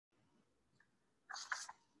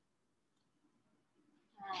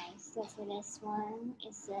So for this one,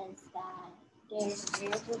 it says that there's a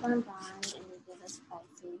variable bond and they give us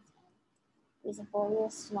prices. And there's a 4-year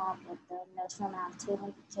swap with the notional amount of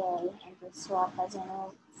 200K, and the swap has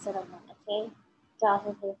annual settlement. Okay, Josh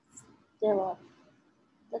will pay Phillip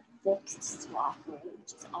the fixed swap rate,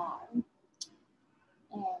 which is R, and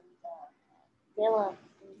Phillip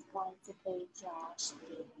is going to pay Josh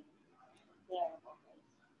the variable rate,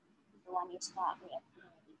 the 1-year swap rate at the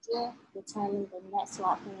end of the year. Determine the net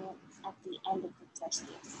swap payment at the end of the first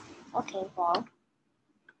year. Okay, well,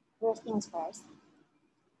 first things first,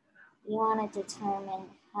 you want to determine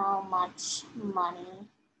how much money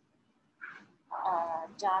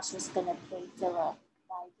Josh is going to pay Phillip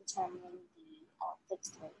by determining the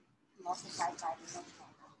fixed rate multiplied by the notional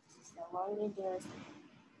amount. So what we're going to do is,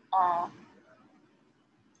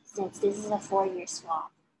 since this is a 4-year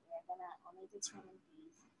swap, we're going to only determine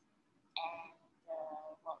these. And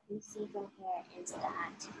what we see from here is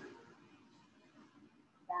that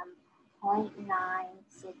the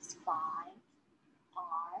 0.965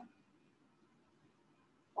 R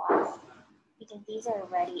plus, because these are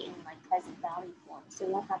already in like present value form, so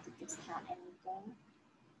we don't have to discount anything.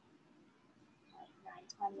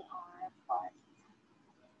 920 R plus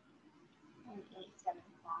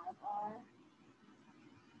 0.875 R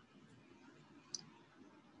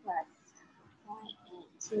plus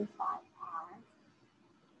 0.825 R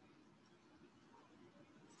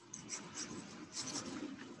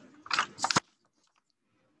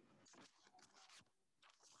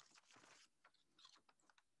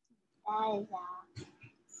that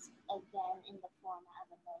is again in the format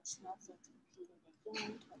of a notional, so it's repeated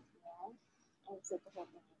again towards the end, and we set the whole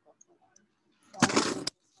thing equal to 1. So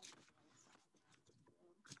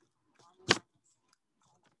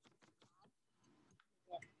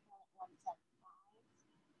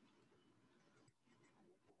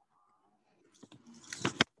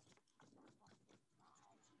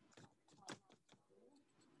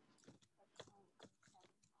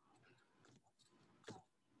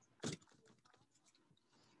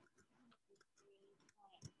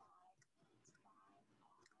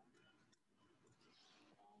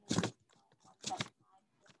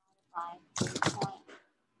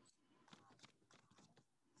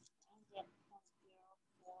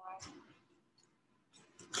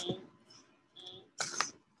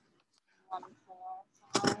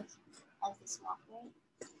as the swap rate.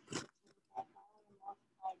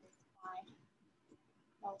 Multiply this by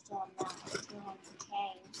notional amount of 200K.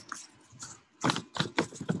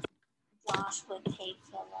 Josh would pay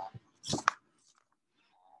Phillip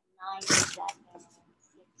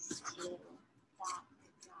 $97.62.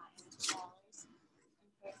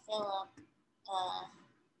 And for Phillip,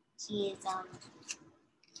 he is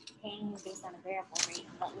paying based on a variable rate,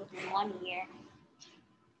 but within 1 year,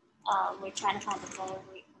 we're trying to find the forward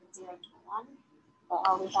rate from 0 to 1, but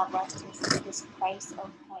all we have left is this price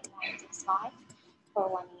of 0.965 for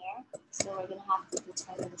 1 year. So we're going to have to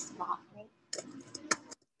determine the spot rate. So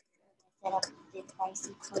we're going to set up the price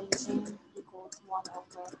equation equals 1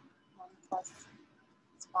 over 1 plus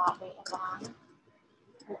spot rate of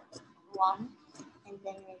 1. And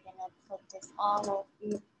then we're going to put this all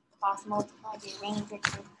over, cross multiply the remainder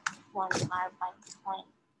to 1 divided by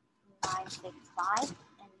 0.965.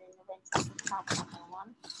 And then eventually subtract number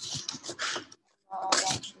 1. We'll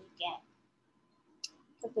eventually get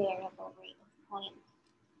the variable rate of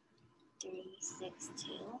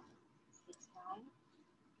 0.36269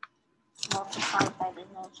 multiplied by the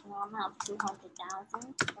notional amount of 200,000,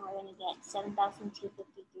 and we're going to get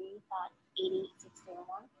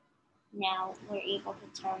 7,253.88601. Now we're able to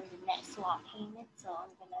determine the net swap payment, so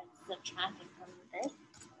I'm going to subtract it from this.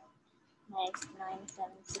 Minus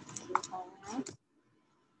 9762.9,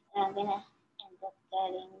 and I'm going to end up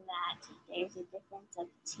getting that there's a difference of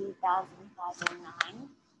 2,509.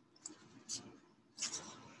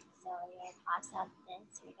 So we're going to cross out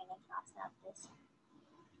this, we're going to cross out this,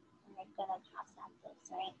 and we're going to cross out this,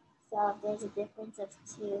 right? So if there's a difference of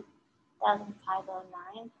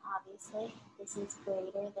 2,509, obviously this is a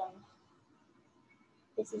greater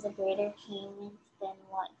payment than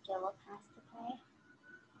what Phillip has to pay.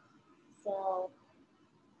 So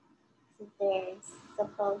there's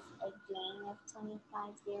suppose a gain of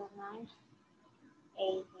 2509, a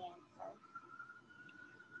gain of